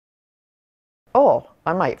Oh,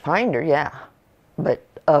 I might find her, yeah. But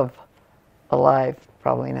of alive,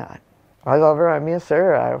 probably not. I love her, I miss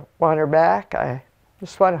her, I want her back, I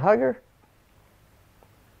just want to hug her.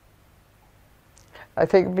 I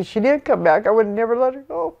think if she did come back, I would have never let her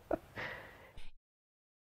go.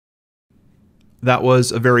 That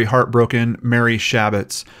was a very heartbroken Mary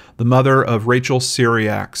Shabbatz, the mother of Rachel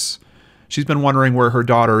Cyriacks. She's been wondering where her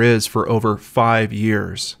daughter is for over 5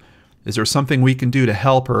 years. Is there something we can do to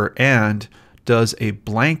help her, and does a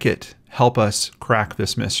blanket help us crack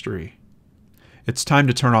this mystery? It's time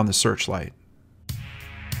to turn on the searchlight.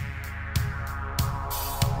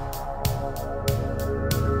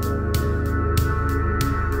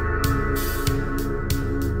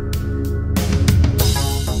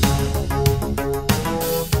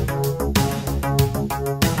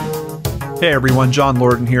 Hey everyone, John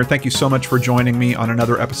Lorden here. Thank you so much for joining me on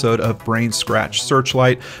another episode of Brainscratch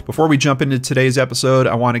Searchlight. Before we jump into today's episode,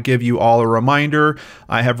 I want to give you all a reminder.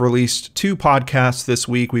 I have released 2 podcasts this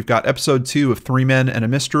week. We've got episode 2 of 3 Men and a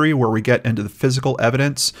Mystery, where we get into the physical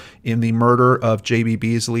evidence in the murder of J.B.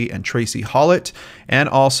 Beasley and Tracy Hollett, and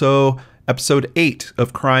also episode 8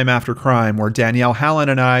 of Crime After Crime, where Danielle Hallen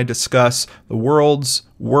and I discuss the world's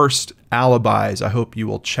worst alibis. I hope you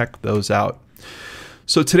will check those out.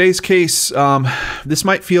 So today's case, this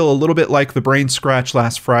might feel a little bit like the Brainscratch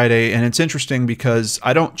last Friday, and it's interesting because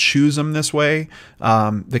I don't choose them this way.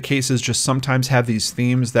 The cases just sometimes have these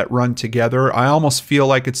themes that run together. I almost feel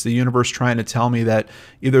like it's the universe trying to tell me that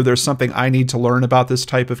either there's something I need to learn about this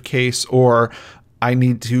type of case, or I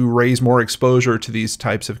need to raise more exposure to these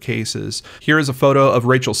types of cases. Here is a photo of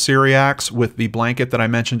Rachel Cyriacks with the blanket that I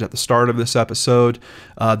mentioned at the start of this episode.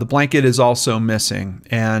 The blanket is also missing,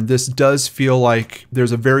 and this does feel like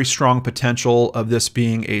there's a very strong potential of this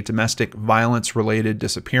being a domestic violence related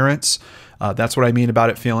disappearance. That's what I mean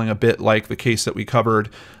about it feeling a bit like the case that we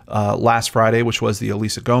covered last Friday, which was the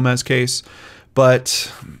Elisa Gomez case.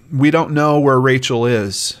 But we don't know where Rachel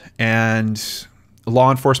is, and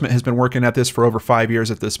law enforcement has been working at this for over 5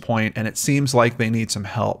 years at this point, and it seems like they need some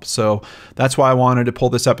help. So that's why I wanted to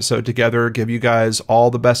pull this episode together, give you guys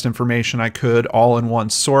all the best information I could, all in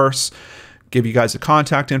one source, give you guys the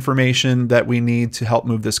contact information that we need to help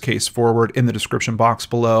move this case forward in the description box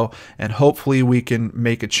below, and hopefully we can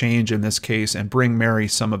make a change in this case and bring Mary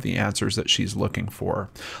some of the answers that she's looking for.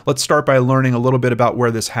 Let's start by learning a little bit about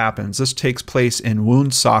where this happens. This takes place in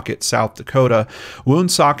Woonsocket, South Dakota.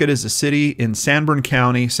 Woonsocket is a city in Sanborn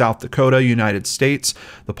County, South Dakota, United States.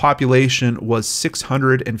 The population was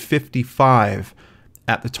 655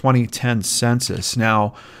 at the 2010 census.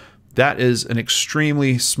 Now, that is an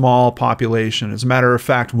extremely small population. As a matter of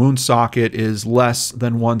fact, Woonsocket is less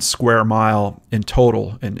than 1 square mile in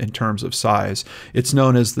total in terms of size. It's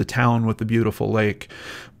known as the town with the beautiful lake.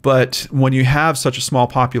 But when you have such a small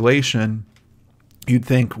population, you'd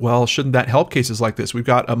think, well, shouldn't that help cases like this? We've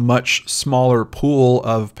got a much smaller pool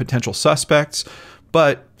of potential suspects,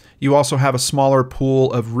 but you also have a smaller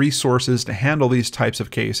pool of resources to handle these types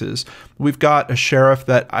of cases. We've got a sheriff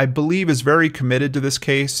that I believe is very committed to this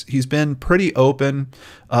case. He's been pretty open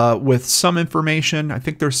with some information. I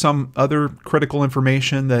think there's some other critical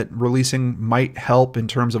information that releasing might help in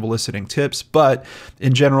terms of eliciting tips, but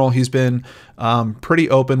in general, he's been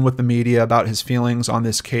pretty open with the media about his feelings on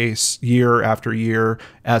this case year after year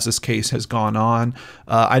as this case has gone on.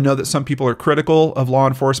 I know that some people are critical of law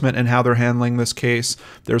enforcement and how they're handling this case.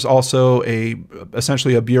 There's also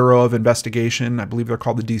essentially a Bureau of Investigation, I believe they're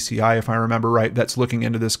called the DCI if I remember right, that's looking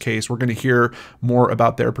into this case. We're going to hear more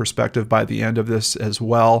about their perspective by the end of this as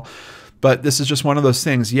well. But this is just one of those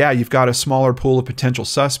things. Yeah, you've got a smaller pool of potential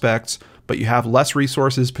suspects, but you have less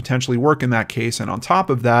resources potentially work in that case. And on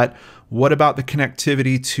top of that, what about the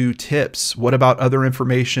connectivity to tips? What about other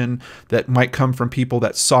information that might come from people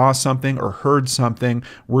that saw something or heard something?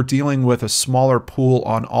 We're dealing with a smaller pool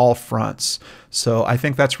on all fronts. So I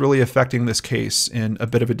think that's really affecting this case in a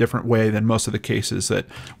bit of a different way than most of the cases that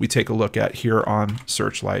we take a look at here on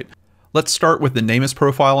Searchlight. Let's start with the NamUs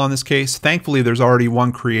profile on this case. Thankfully, there's already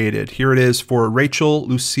one created. Here it is for Rachel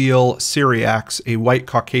Lucille Cyriacks, a white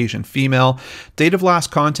Caucasian female. Date of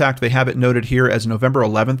last contact, they have it noted here as November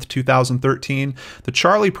 11th, 2013. The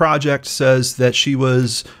Charlie Project says that she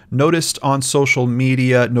was noticed on social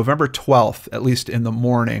media November 12th, at least in the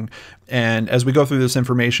morning. And as we go through this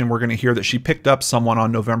information, we're going to hear that she picked up someone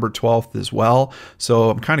on November 12th as well. So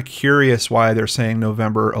I'm kind of curious why they're saying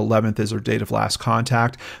November 11th is her date of last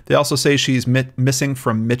contact. They also say she's missing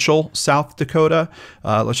from Mitchell, South Dakota.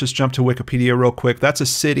 Let's just jump to Wikipedia real quick. That's a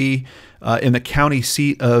city in the county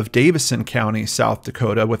seat of Davison County, South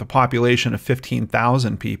Dakota, with a population of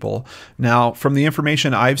 15,000 people. Now, from the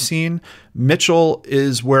information I've seen, Mitchell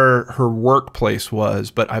is where her workplace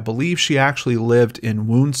was, but I believe she actually lived in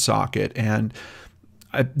Woonsocket, and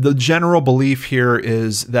the general belief here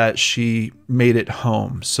is that she made it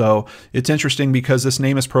home. So it's interesting because this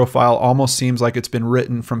NamUs profile almost seems like it's been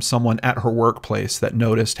written from someone at her workplace that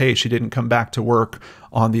noticed, hey, she didn't come back to work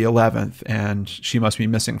on the 11th and she must be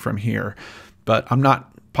missing from here. But I'm not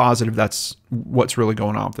positive that's what's really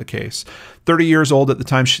going on with the case. 30 years old at the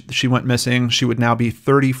time she went missing. She would now be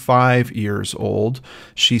 35 years old.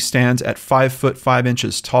 She stands at 5 foot 5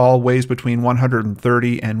 inches tall, weighs between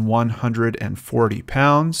 130 and 140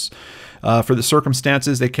 pounds. For the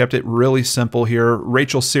circumstances, they kept it really simple here.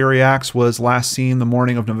 Rachel Cyriacks was last seen the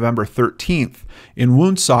morning of November 13th in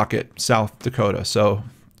Woonsocket, South Dakota. So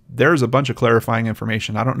there's a bunch of clarifying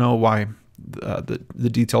information. I don't know why the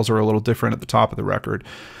details are a little different at the top of the record.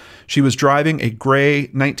 She was driving a gray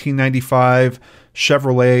 1995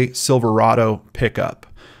 Chevrolet Silverado pickup,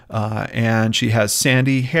 and she has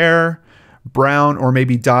sandy hair, brown or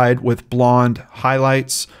maybe dyed with blonde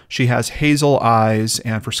highlights. She has hazel eyes,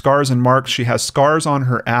 and for scars and marks, she has scars on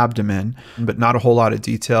her abdomen, but not a whole lot of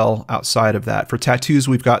detail outside of that. For tattoos,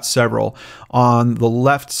 we've got several. On the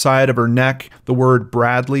left side of her neck, the word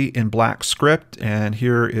Bradley in black script, and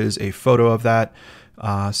here is a photo of that.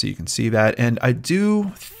 So you can see that. And I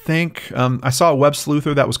do think, I saw a web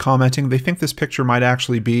sleuther that was commenting, they think this picture might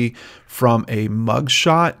actually be from a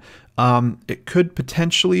mugshot. It could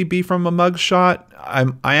potentially be from a mugshot.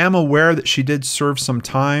 I am aware that she did serve some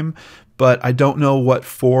time, but I don't know what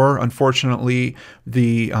for. Unfortunately,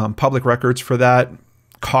 the public records for that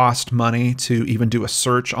cost money to even do a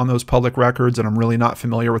search on those public records, and I'm really not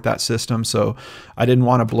familiar with that system, so I didn't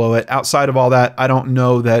want to blow it. Outside of all that, I don't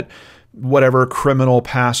know that whatever criminal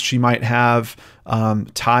past she might have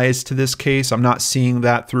ties to this case. I'm not seeing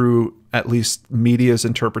that through at least media's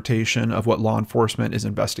interpretation of what law enforcement is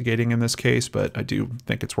investigating in this case, but I do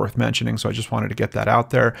think it's worth mentioning, so I just wanted to get that out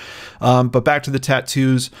there. But back to the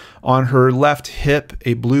tattoos. On her left hip,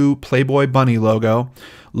 a blue Playboy bunny logo.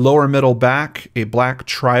 Lower middle back, a black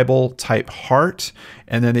tribal type heart.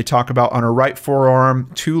 And then they talk about on her right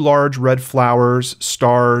forearm, 2 large red flowers,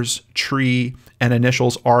 stars, tree, and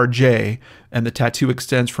initials RJ. And the tattoo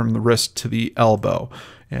extends from the wrist to the elbow.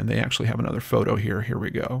 And they actually have another photo here. Here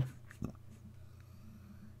we go.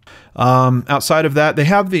 Outside of that, they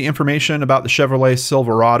have the information about the Chevrolet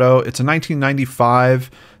Silverado. It's a 1995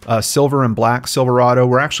 silver and black Silverado.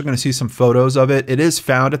 We're actually going to see some photos of it. It is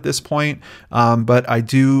found at this point, but I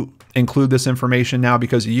do include this information now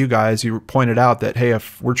because of you guys. You pointed out that, hey,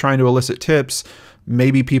 if we're trying to elicit tips,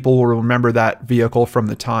 maybe people will remember that vehicle from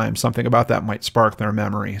the time. Something about that might spark their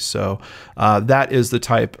memory. So that is the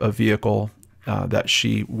type of vehicle that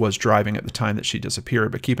she was driving at the time that she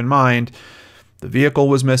disappeared. But keep in mind, the vehicle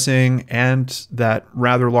was missing, and that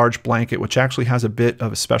rather large blanket, which actually has a bit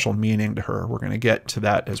of a special meaning to her. We're going to get to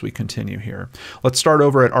that as we continue here. Let's start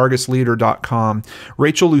over at argusleader.com.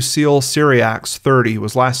 Rachel Lucille Cyriacks, 30,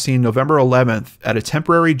 was last seen November 11th at a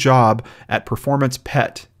temporary job at Performance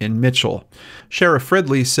Pet in Mitchell. Sheriff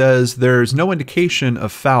Fridley says there's no indication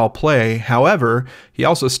of foul play. However, he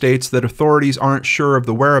also states that authorities aren't sure of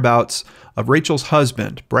the whereabouts of Rachel's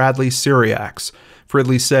husband, Bradley Cyriacks.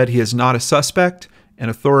 Fridley said he is not a suspect, and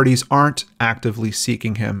authorities aren't actively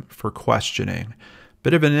seeking him for questioning.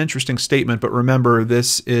 Bit of an interesting statement, but remember,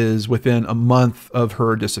 this is within a month of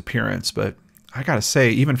her disappearance. But I gotta say,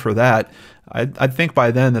 even for that, I'd think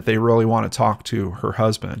by then that they really want to talk to her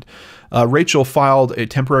husband. Rachel filed a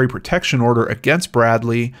temporary protection order against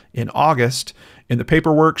Bradley in August. In the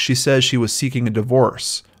paperwork, she says she was seeking a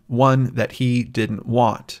divorce, one that he didn't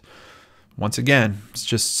want. Once again, it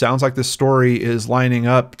just sounds like this story is lining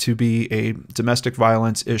up to be a domestic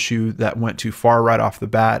violence issue that went too far right off the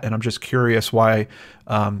bat. And I'm just curious why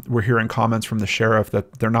we're hearing comments from the sheriff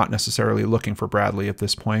that they're not necessarily looking for Bradley at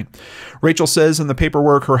this point. Rachel says in the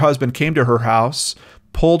paperwork her husband came to her house,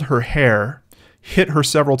 pulled her hair, hit her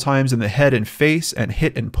several times in the head and face, and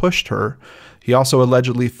hit and pushed her. He also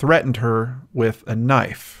allegedly threatened her with a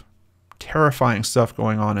knife. Terrifying stuff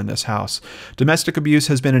going on in this house. Domestic abuse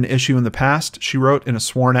has been an issue in the past, she wrote in a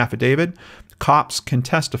sworn affidavit. Cops can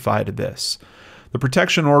testify to this. The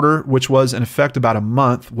protection order, which was in effect about a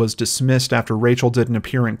month, was dismissed after Rachel didn't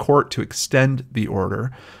appear in court to extend the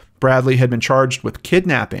order. Bradley had been charged with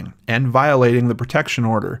kidnapping and violating the protection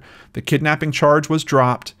order. The kidnapping charge was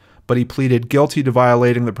dropped, but he pleaded guilty to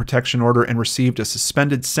violating the protection order and received a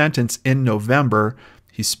suspended sentence in November.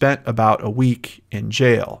 He spent about a week in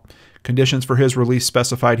jail. Conditions for his release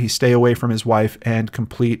specified he stay away from his wife and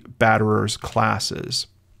complete batterers classes.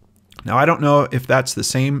 Now, I don't know if that's the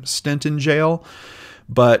same stint in jail,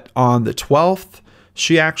 but on the 12th,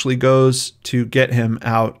 she actually goes to get him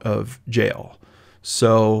out of jail.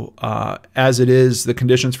 So as it is, the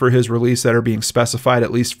conditions for his release that are being specified,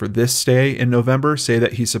 at least for this stay in November, say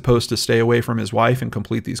that he's supposed to stay away from his wife and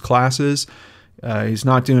complete these classes. He's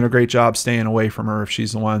not doing a great job staying away from her if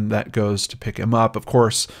she's the one that goes to pick him up. Of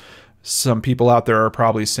course, some people out there are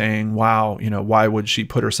probably saying, wow, you know, why would she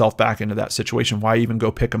put herself back into that situation? Why even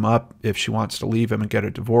go pick him up if she wants to leave him and get a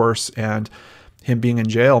divorce? And him being in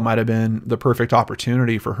jail might have been the perfect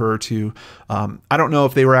opportunity for her to, I don't know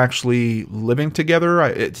if they were actually living together.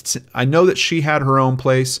 I know that she had her own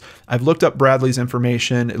place. I've looked up Bradley's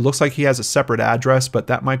information. It looks like he has a separate address, but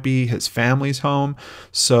that might be his family's home.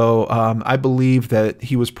 So I believe that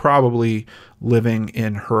he was probably living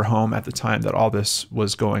in her home at the time that all this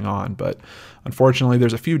was going on. But unfortunately,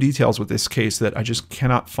 there's a few details with this case that I just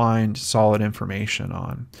cannot find solid information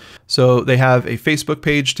on. So they have a Facebook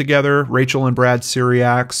page together, Rachel and Brad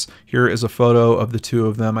Cyriacks. Here is a photo of the two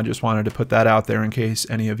of them. I just wanted to put that out there in case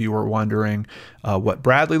any of you were wondering what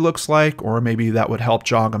Bradley looks like, or maybe that would help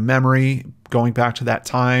jog a memory. Going back to that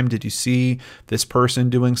time, did you see this person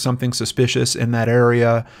doing something suspicious in that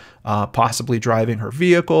area? Possibly driving her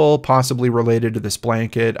vehicle, possibly related to this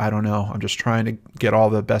blanket. I don't know. I'm just trying to get all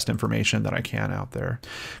the best information that I can out there.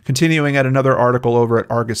 Continuing at another article over at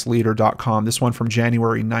argusleader.com, this one from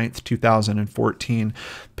January 9th, 2014.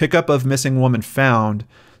 Pickup of missing woman found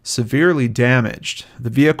severely damaged. The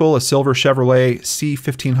vehicle, a silver Chevrolet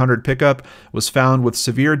C1500 pickup, was found with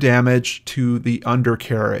severe damage to the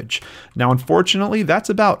undercarriage. Now, unfortunately, that's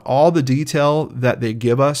about all the detail that they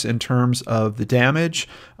give us in terms of the damage.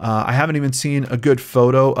 I haven't even seen a good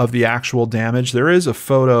photo of the actual damage. There is a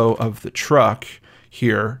photo of the truck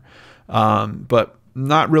here, but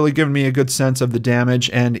not really giving me a good sense of the damage.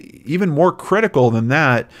 And even more critical than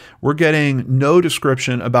that, we're getting no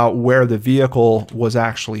description about where the vehicle was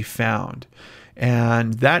actually found.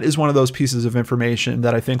 And that is one of those pieces of information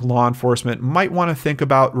that I think law enforcement might want to think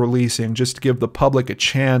about releasing, just to give the public a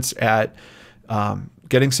chance at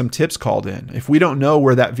getting some tips called in. If we don't know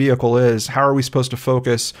where that vehicle is, how are we supposed to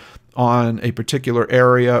focus on a particular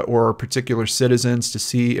area or particular citizens to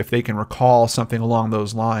see if they can recall something along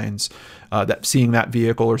those lines, that seeing that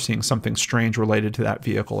vehicle or seeing something strange related to that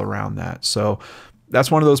vehicle around that. So that's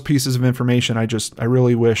one of those pieces of information I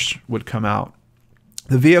really wish would come out.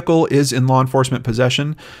 The vehicle is in law enforcement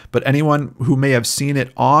possession, but anyone who may have seen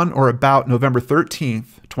it on or about November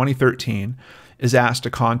 13th, 2013, is asked to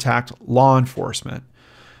contact law enforcement.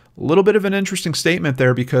 A little bit of an interesting statement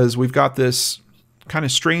there, because we've got this kind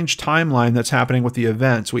of strange timeline that's happening with the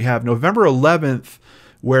events. We have November 11th,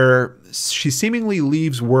 where she seemingly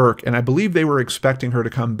leaves work, and I believe they were expecting her to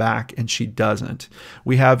come back, and she doesn't.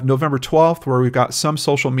 We have November 12th, where we've got some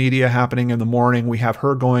social media happening in the morning. We have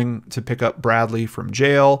her going to pick up Bradley from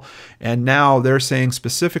jail, and now they're saying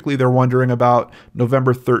specifically they're wondering about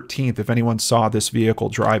November 13th, if anyone saw this vehicle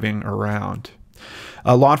driving around.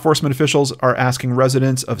 Law enforcement officials are asking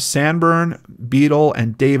residents of Sanborn, Beadle,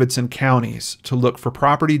 and Davidson counties to look for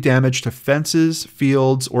property damage to fences,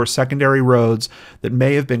 fields, or secondary roads that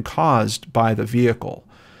may have been caused by the vehicle.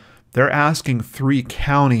 They're asking 3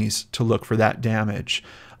 counties to look for that damage.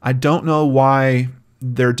 I don't know why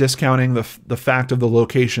they're discounting the fact of the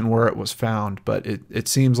location where it was found, but it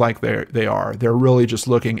seems like they are. They're really just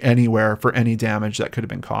looking anywhere for any damage that could have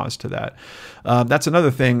been caused to that. That's another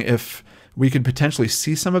thing. If we could potentially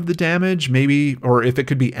see some of the damage, maybe, or if it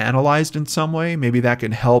could be analyzed in some way, maybe that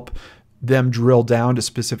can help them drill down to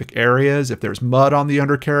specific areas. If there's mud on the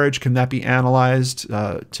undercarriage, can that be analyzed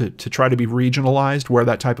to try to be regionalized where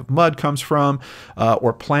that type of mud comes from,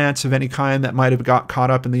 or plants of any kind that might have got caught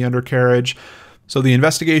up in the undercarriage. So the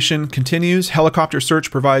investigation continues. Helicopter search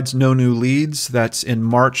provides no new leads. That's in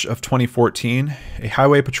March of 2014. A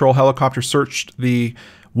highway patrol helicopter searched the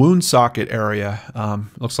wound socket area.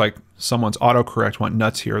 Looks like someone's autocorrect went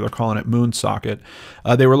nuts here. They're calling it moon socket.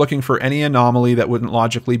 They were looking for any anomaly that wouldn't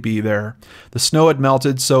logically be there. The snow had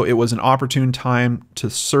melted, so it was an opportune time to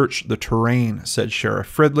search the terrain, said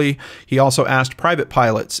Sheriff Fridley. He also asked private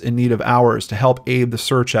pilots in need of hours to help aid the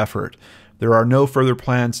search effort. There are no further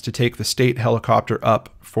plans to take the state helicopter up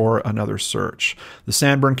for another search. The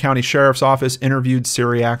Sanborn County Sheriff's Office interviewed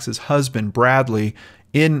Cyriacks' husband, Bradley,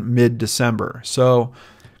 in mid-December. So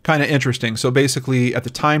kind of interesting. So basically, at the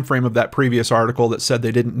time frame of that previous article that said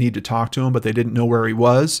they didn't need to talk to him, but they didn't know where he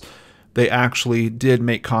was, they actually did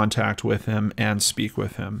make contact with him and speak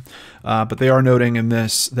with him. But they are noting in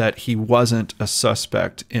this that he wasn't a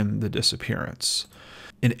suspect in the disappearance.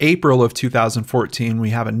 In April of 2014,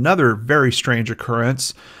 we have another very strange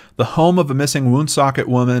occurrence. The home of a missing Woonsocket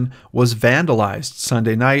woman was vandalized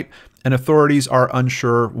Sunday night, and authorities are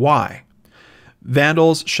unsure why.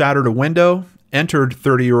 Vandals shattered a window, entered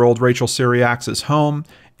 30-year-old Rachel Cyriacks' home,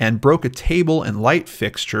 and broke a table and light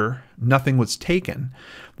fixture. Nothing was taken.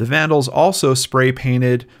 The vandals also spray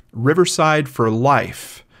painted "Riverside for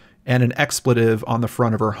Life" and an expletive on the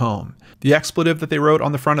front of her home. The expletive that they wrote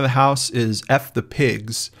on the front of the house is "F the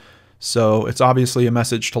pigs." So it's obviously a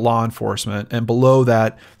message to law enforcement. And below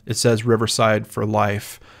that, it says "Riverside for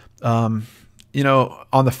Life." You know,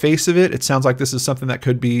 on the face of it, it sounds like this is something that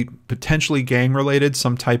could be potentially gang related,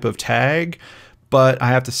 some type of tag. But I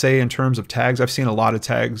have to say, in terms of tags, I've seen a lot of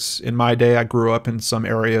tags in my day. I grew up in some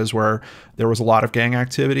areas where there was a lot of gang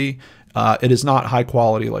activity. It is not high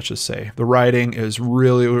quality, let's just say. The writing is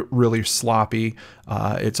really, really sloppy.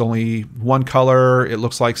 It's only one color. It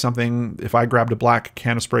looks like something, if I grabbed a black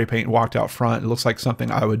can of spray paint and walked out front, it looks like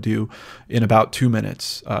something I would do in about 2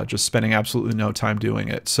 minutes, just spending absolutely no time doing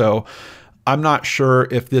it. So I'm not sure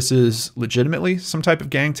if this is legitimately some type of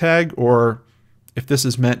gang tag or if this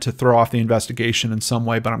is meant to throw off the investigation in some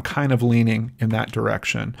way, but I'm kind of leaning in that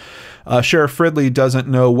direction. Sheriff Fridley doesn't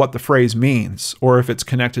know what the phrase means or if it's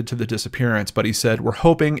connected to the disappearance, but he said, "We're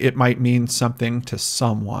hoping it might mean something to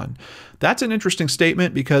someone." That's an interesting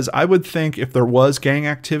statement because I would think if there was gang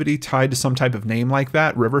activity tied to some type of name like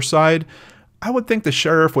that, Riverside, I would think the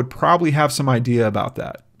sheriff would probably have some idea about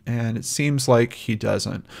that. And it seems like he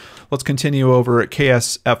doesn't. Let's continue over at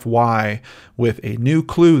KSFY with a new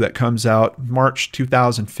clue that comes out March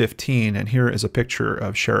 2015. And here is a picture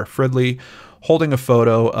of Sheriff Fridley holding a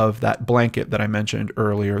photo of that blanket that I mentioned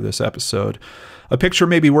earlier this episode. A picture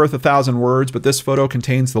may be worth 1,000 words, but this photo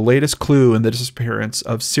contains the latest clue in the disappearance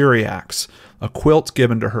of Cyriacks, a quilt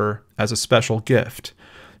given to her as a special gift.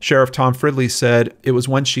 Sheriff Tom Fridley said it was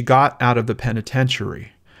when she got out of the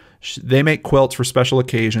penitentiary. They make quilts for special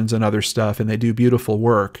occasions and other stuff, and they do beautiful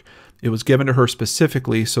work. It was given to her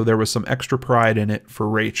specifically, so there was some extra pride in it for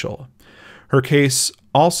Rachel. Her case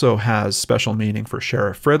also has special meaning for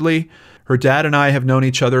Sheriff Fridley. Her dad and I have known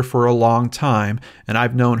each other for a long time, and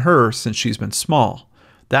I've known her since she's been small.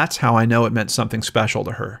 That's how I know it meant something special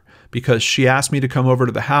to her, because she asked me to come over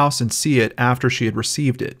to the house and see it after she had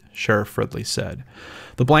received it, Sheriff Fridley said.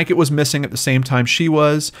 The blanket was missing at the same time she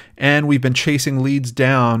was, and we've been chasing leads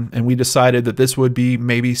down, and we decided that this would be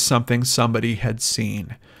maybe something somebody had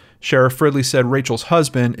seen. Sheriff Fridley said Rachel's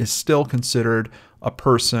husband is still considered a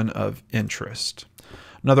person of interest.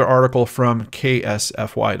 Another article from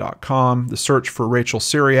KSFY.com. The search for Rachel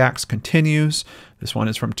Cyriacks continues. This one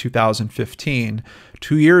is from 2015.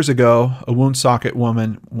 2 years ago, a Woonsocket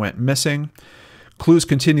woman went missing. Clues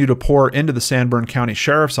continue to pour into the Sanborn County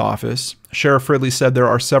Sheriff's Office. Sheriff Fridley said there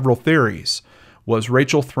are several theories. Was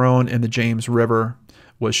Rachel thrown in the James River?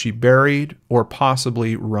 Was she buried or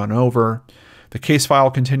possibly run over? The case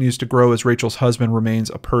file continues to grow as Rachel's husband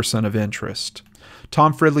remains a person of interest.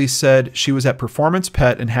 Tom Fridley said she was at Performance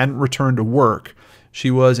Pet and hadn't returned to work.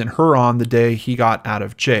 She was in Huron the day he got out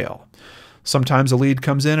of jail. Sometimes a lead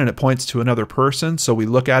comes in and it points to another person, so we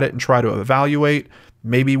look at it and try to evaluate.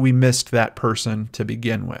 Maybe we missed that person to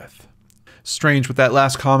begin with. Strange with that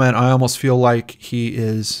last comment, I almost feel like he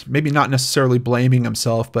is maybe not necessarily blaming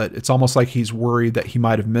himself, but it's almost like he's worried that he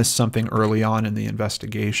might have missed something early on in the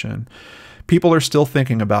investigation. People are still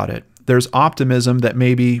thinking about it. There's optimism that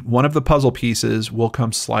maybe one of the puzzle pieces will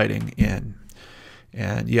come sliding in.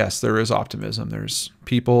 And yes, there is optimism. There's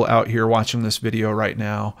people out here watching this video right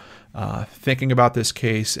now thinking about this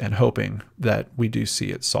case and hoping that we do see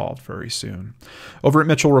it solved very soon. Over at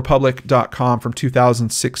MitchellRepublic.com from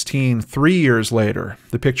 2016, 3 years later,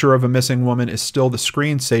 the picture of a missing woman is still the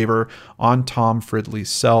screensaver on Tom Fridley's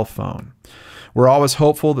cell phone. We're always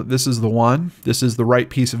hopeful that this is the one. This is the right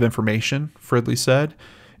piece of information, Fridley said.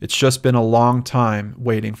 It's just been a long time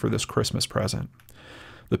waiting for this Christmas present.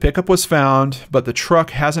 The pickup was found, but the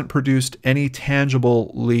truck hasn't produced any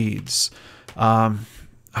tangible leads.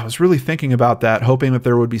 I was really thinking about that, hoping that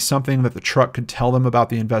there would be something that the truck could tell them about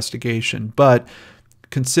the investigation. But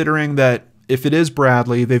considering that if it is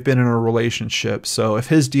Bradley, they've been in a relationship. So if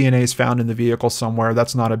his DNA is found in the vehicle somewhere,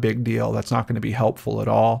 that's not a big deal. That's not going to be helpful at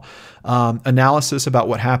all. Analysis about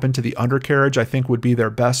what happened to the undercarriage, I think, would be their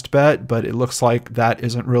best bet. But it looks like that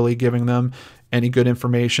isn't really giving them any good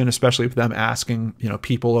information, especially with them asking,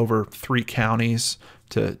 people over 3 counties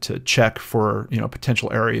to check for,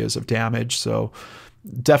 potential areas of damage. So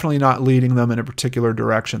definitely not leading them in a particular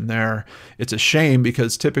direction there. It's a shame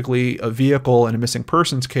because typically a vehicle in a missing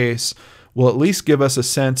persons case will at least give us a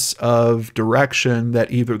sense of direction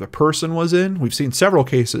that either the person was in. We've seen several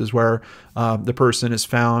cases where the person is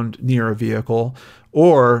found near a vehicle,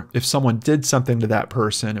 or if someone did something to that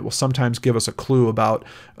person, it will sometimes give us a clue about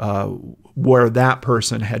where that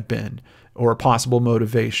person had been or possible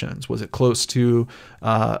motivations. Was it close to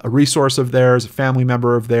a resource of theirs, a family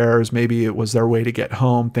member of theirs? Maybe it was their way to get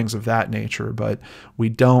home, things of that nature. But we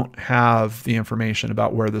don't have the information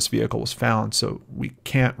about where this vehicle was found, so we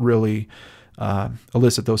can't really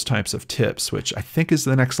elicit those types of tips, which I think is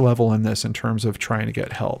the next level in this in terms of trying to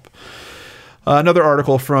get help. Another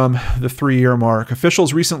article from the 3-year mark.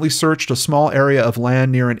 Officials recently searched a small area of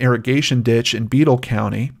land near an irrigation ditch in Beadle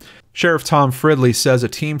County. Sheriff Tom Fridley says a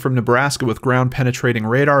team from Nebraska with ground-penetrating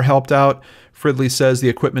radar helped out. Fridley says the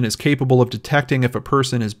equipment is capable of detecting if a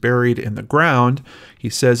person is buried in the ground. He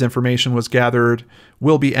says information was gathered,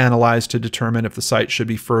 will be analyzed to determine if the site should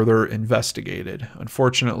be further investigated.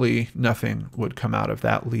 Unfortunately, nothing would come out of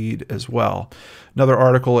that lead as well. Another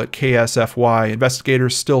article at KSFY,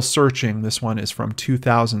 investigators still searching. This one is from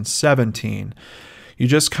 2017. You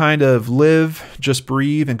just kind of live, just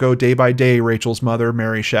breathe, and go day by day, Rachel's mother,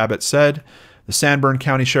 Mary Shabbat, said. The Sanborn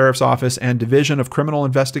County Sheriff's Office and Division of Criminal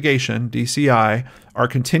Investigation, DCI, are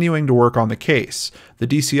continuing to work on the case. The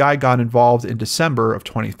DCI got involved in December of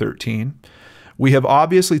 2013. We have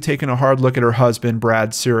obviously taken a hard look at her husband, Brad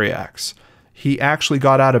Cyriacks. He actually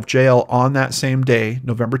got out of jail on that same day,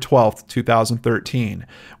 November 12th, 2013.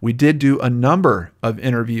 We did do a number of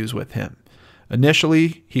interviews with him.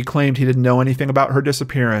 Initially, he claimed he didn't know anything about her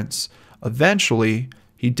disappearance. Eventually,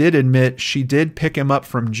 he did admit she did pick him up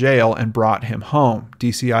from jail and brought him home,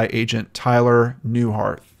 DCI agent Tyler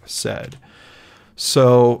Newhart said.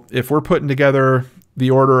 So if we're putting together the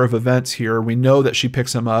order of events here, we know that she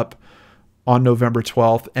picks him up on November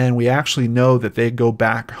 12th, and we actually know that they go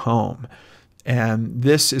back home. And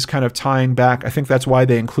this is kind of tying back. I think that's why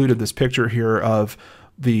they included this picture here of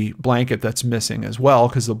the blanket that's missing as well,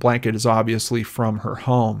 because the blanket is obviously from her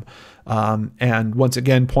home. And once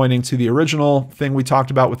again, pointing to the original thing we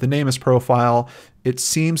talked about with the NamUs profile, it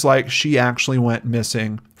seems like she actually went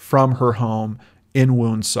missing from her home in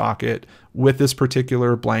Woonsocket with this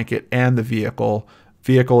particular blanket and the vehicle.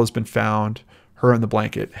 Vehicle has been found. Her and the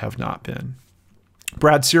blanket have not been.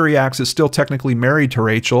 Brad Cyriacks is still technically married to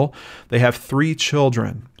Rachel. They have 3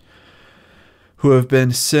 children who have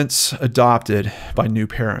been since adopted by new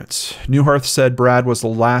parents. Newhart said Brad was the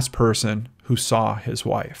last person who saw his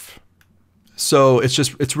wife. So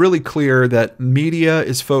it's really clear that media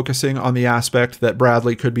is focusing on the aspect that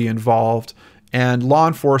Bradley could be involved, and law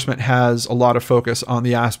enforcement has a lot of focus on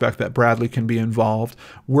the aspect that Bradley can be involved.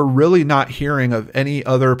 We're really not hearing of any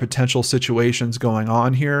other potential situations going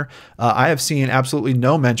on here. I have seen absolutely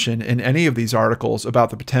no mention in any of these articles about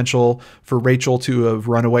the potential for Rachel to have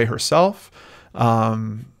run away herself,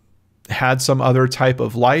 had some other type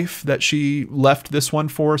of life that she left this one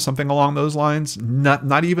for, something along those lines.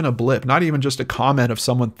 Not even a blip, not even just a comment of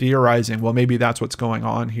someone theorizing, well, maybe that's what's going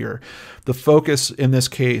on here. The focus in this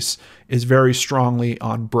case is very strongly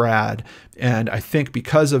on Brad. And I think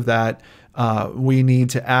because of that, we need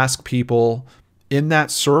to ask people in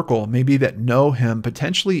that circle, maybe that know him,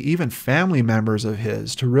 potentially even family members of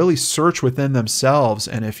his, to really search within themselves.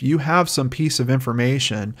 And if you have some piece of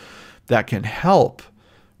information that can help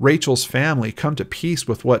Rachel's family come to peace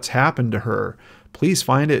with what's happened to her, please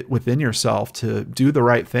find it within yourself to do the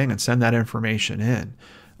right thing and send that information in.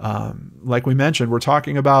 Like we mentioned, we're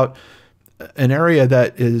talking about an area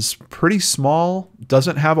that is pretty small,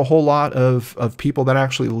 doesn't have a whole lot of people that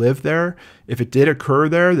actually live there. If it did occur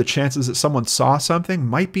there, the chances that someone saw something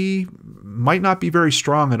might not be very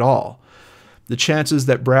strong at all. The chances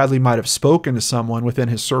that Bradley might have spoken to someone within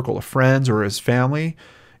his circle of friends or his family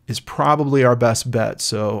is probably our best bet.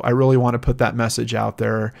 So I really want to put that message out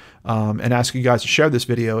there and ask you guys to share this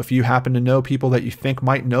video. If you happen to know people that you think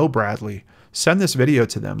might know Bradley, send this video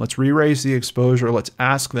to them. Let's re-raise the exposure. Let's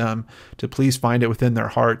ask them to please find it within their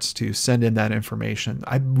hearts to send in that information.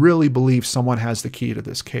 I really believe someone has the key to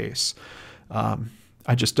this case.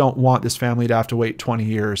 I just don't want this family to have to wait 20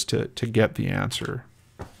 years to get the answer.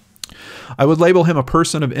 I would label him a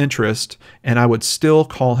person of interest, and I would still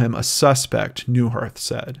call him a suspect, Newhart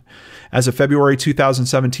said. As of February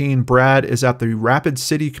 2017, Brad is at the Rapid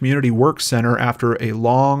City Community Work Center after a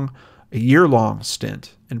year-long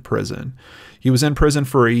stint in prison. He was in prison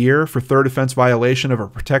for a year for third offense violation of a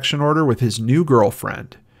protection order with his new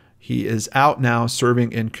girlfriend. He is out now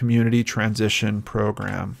serving in community transition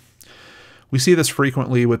program. We see this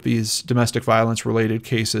frequently with these domestic violence related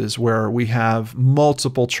cases where we have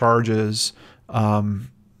multiple charges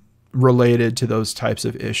related to those types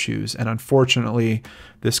of issues. And unfortunately,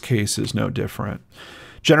 this case is no different.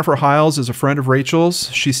 Jennifer Hiles is a friend of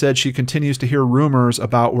Rachel's. She said she continues to hear rumors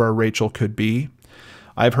about where Rachel could be.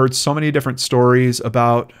 I've heard so many different stories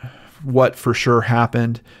about what for sure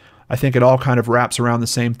happened. I think it all kind of wraps around the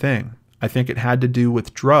same thing. I think it had to do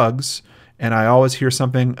with drugs, and I always hear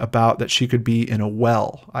something about that she could be in a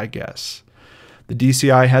well, I guess. The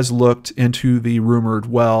DCI has looked into the rumored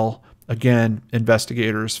well. Again,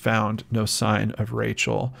 investigators found no sign of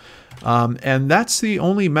Rachel. And that's the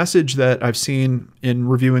only message that I've seen in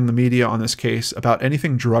reviewing the media on this case about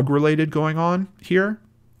anything drug-related going on here.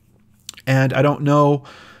 And I don't know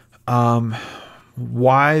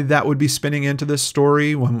why that would be spinning into this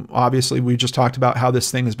story when obviously we just talked about how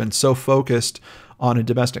this thing has been so focused on a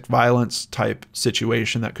domestic violence type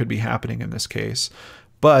situation that could be happening in this case.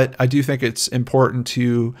 But I do think it's important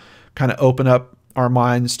to kind of open up our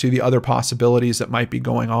minds to the other possibilities that might be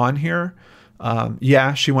going on here.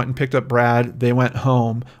 Yeah, she went and picked up Brad. They went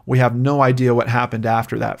home. We have no idea what happened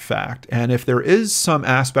after that fact. And if there is some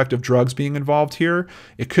aspect of drugs being involved here,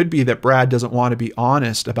 it could be that Brad doesn't want to be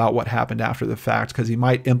honest about what happened after the fact because he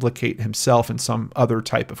might implicate himself in some other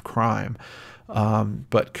type of crime.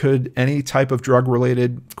 But could any type of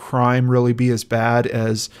drug-related crime really be as bad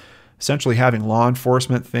as essentially having law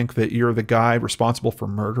enforcement think that you're the guy responsible for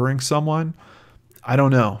murdering someone? I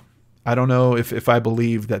don't know. I don't know if I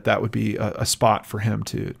believe that that would be a spot for him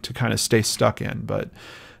to kind of stay stuck in. But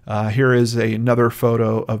here is another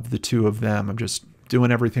photo of the two of them. I'm just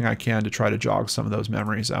doing everything I can to try to jog some of those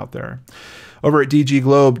memories out there. Over at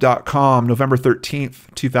dgglobe.com, November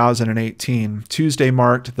 13th, 2018, Tuesday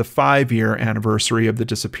marked the 5-year anniversary of the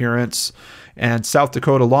disappearance, and South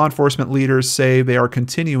Dakota law enforcement leaders say they are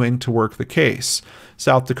continuing to work the case.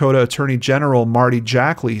 South Dakota Attorney General Marty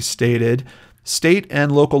Jackley stated, "State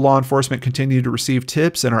and local law enforcement continue to receive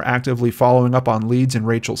tips and are actively following up on leads in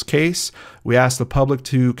Rachel's case. We ask the public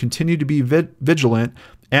to continue to be vigilant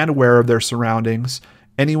and aware of their surroundings.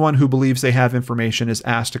 Anyone who believes they have information is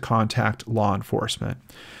asked to contact law enforcement."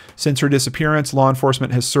 Since her disappearance, law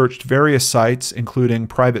enforcement has searched various sites, including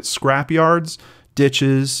private scrapyards,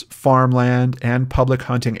 ditches, farmland, and public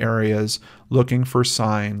hunting areas, looking for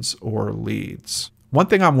signs or leads. One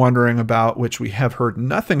thing I'm wondering about, which we have heard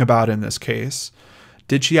nothing about in this case,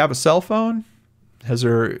 did she have a cell phone? Has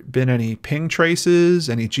there been any ping traces,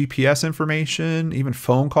 any GPS information, even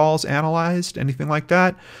phone calls analyzed, anything like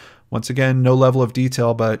that? Once again, no level of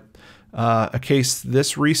detail, but a case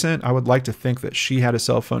this recent, I would like to think that she had a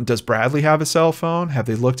cell phone. Does Bradley have a cell phone? Have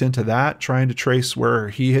they looked into that, trying to trace where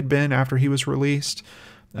he had been after he was released?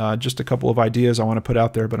 Just a couple of ideas I want to put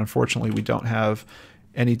out there, but unfortunately we don't have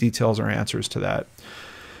any details or answers to that.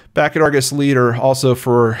 Back at Argus Leader, also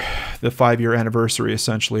for the 5-year anniversary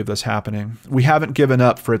essentially of this happening, "We haven't given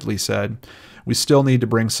up," Fridley said. "We still need to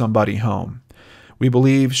bring somebody home. We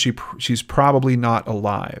believe she's probably not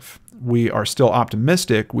alive. We are still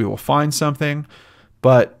optimistic we will find something,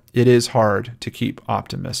 but it is hard to keep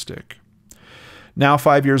optimistic." Now,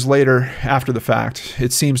 5 years later, after the fact,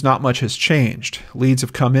 it seems not much has changed. Leads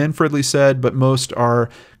have come in, Fridley said, but most are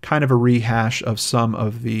kind of a rehash of some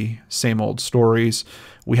of the same old stories.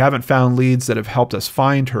 "We haven't found leads that have helped us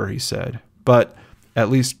find her," he said, "but at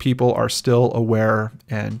least people are still aware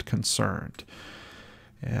and concerned."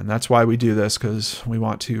 And that's why we do this, because we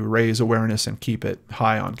want to raise awareness and keep it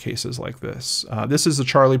high on cases like this. This is the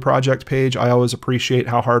Charlie Project page. I always appreciate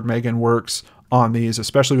how hard Megan works on these,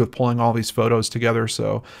 especially with pulling all these photos together.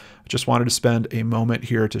 So I just wanted to spend a moment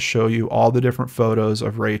here to show you all the different photos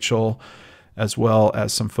of Rachel, as well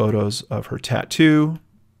as some photos of her tattoo,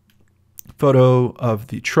 photo of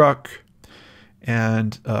the truck,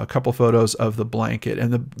 and a couple photos of the blanket.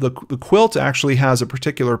 And the quilt actually has a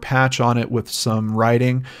particular patch on it with some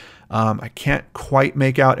writing. I can't quite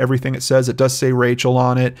make out everything it says. It does say Rachel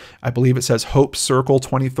on it. I believe it says Hope Circle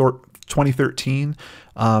 2013.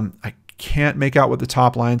 I can't make out what the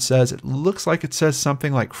top line says. It looks like it says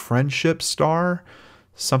something like Friendship Star,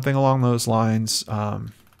 something along those lines.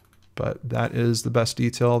 But that is the best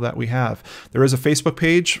detail that we have. There is a Facebook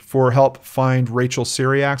page for help find Rachel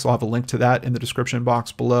Cyriacks. I'll have a link to that in the description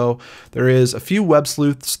box below. There is a few Web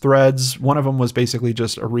Sleuths threads. One of them was basically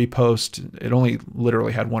just a repost. It only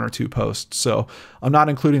literally had 1 or 2 posts. So I'm not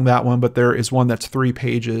including that one, but there is one that's 3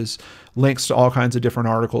 pages, links to all kinds of different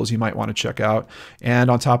articles you might want to check out. And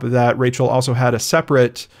on top of that, Rachel also had a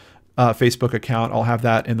separate Facebook account. I'll have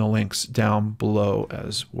that in the links down below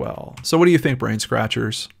as well. So what do you think, Brain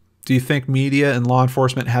Scratchers? Do you think media and law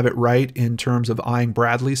enforcement have it right in terms of eyeing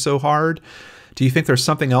Bradley so hard? Do you think there's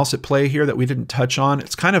something else at play here that we didn't touch on?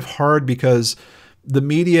 It's kind of hard because the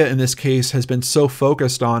media in this case has been so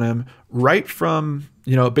focused on him right from,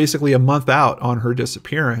 you know, basically a month out on her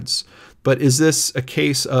disappearance. But is this a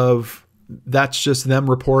case of that's just them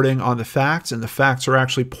reporting on the facts and the facts are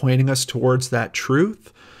actually pointing us towards that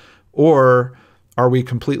truth? Or are we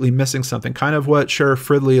completely missing something? Kind of what Sheriff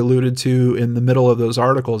Fridley alluded to in the middle of those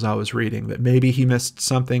articles I was reading, that maybe he missed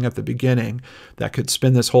something at the beginning that could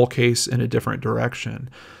spin this whole case in a different direction.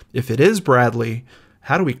 If it is Bradley,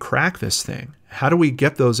 how do we crack this thing? How do we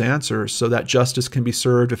get those answers so that justice can be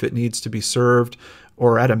served if it needs to be served,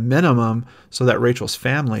 or at a minimum, so that Rachel's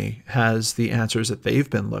family has the answers that they've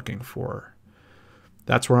been looking for?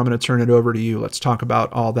 That's where I'm going to turn it over to you. Let's talk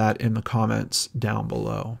about all that in the comments down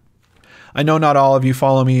below. I know not all of you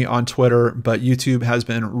follow me on Twitter, but YouTube has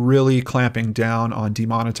been really clamping down on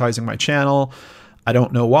demonetizing my channel. I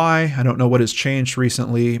don't know why. I don't know what has changed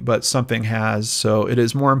recently, but something has. So it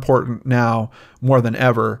is more important now, more than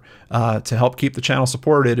ever, to help keep the channel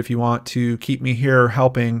supported if you want to keep me here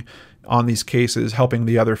helping on these cases, helping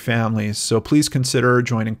the other families. So please consider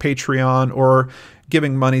joining Patreon or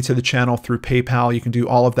giving money to the channel through PayPal. You can do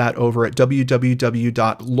all of that over at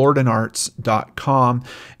www.lordandarts.com.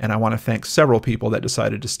 And I want to thank several people that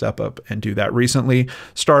decided to step up and do that recently,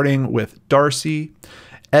 starting with Darcy,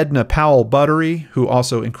 Edna Powell Buttery, who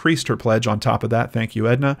also increased her pledge on top of that. Thank you,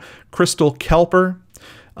 Edna. Crystal Kelper,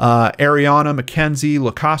 Ariana Mackenzie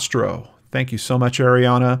Lacastro. Thank you so much,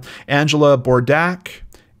 Ariana. Angela Bordak,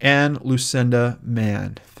 and Lucinda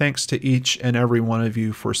Mann. Thanks to each and every one of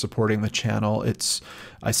you for supporting the channel.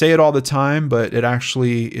 I say it all the time, but it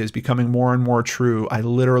actually is becoming more and more true. I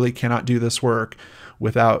literally cannot do this work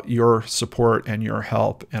without your support and your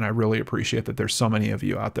help, and I really appreciate that there's so many of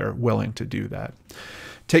you out there willing to do that.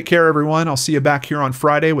 Take care, everyone. I'll see you back here on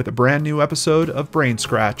Friday with a brand new episode of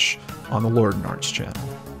Brainscratch on the Lord and Arts channel.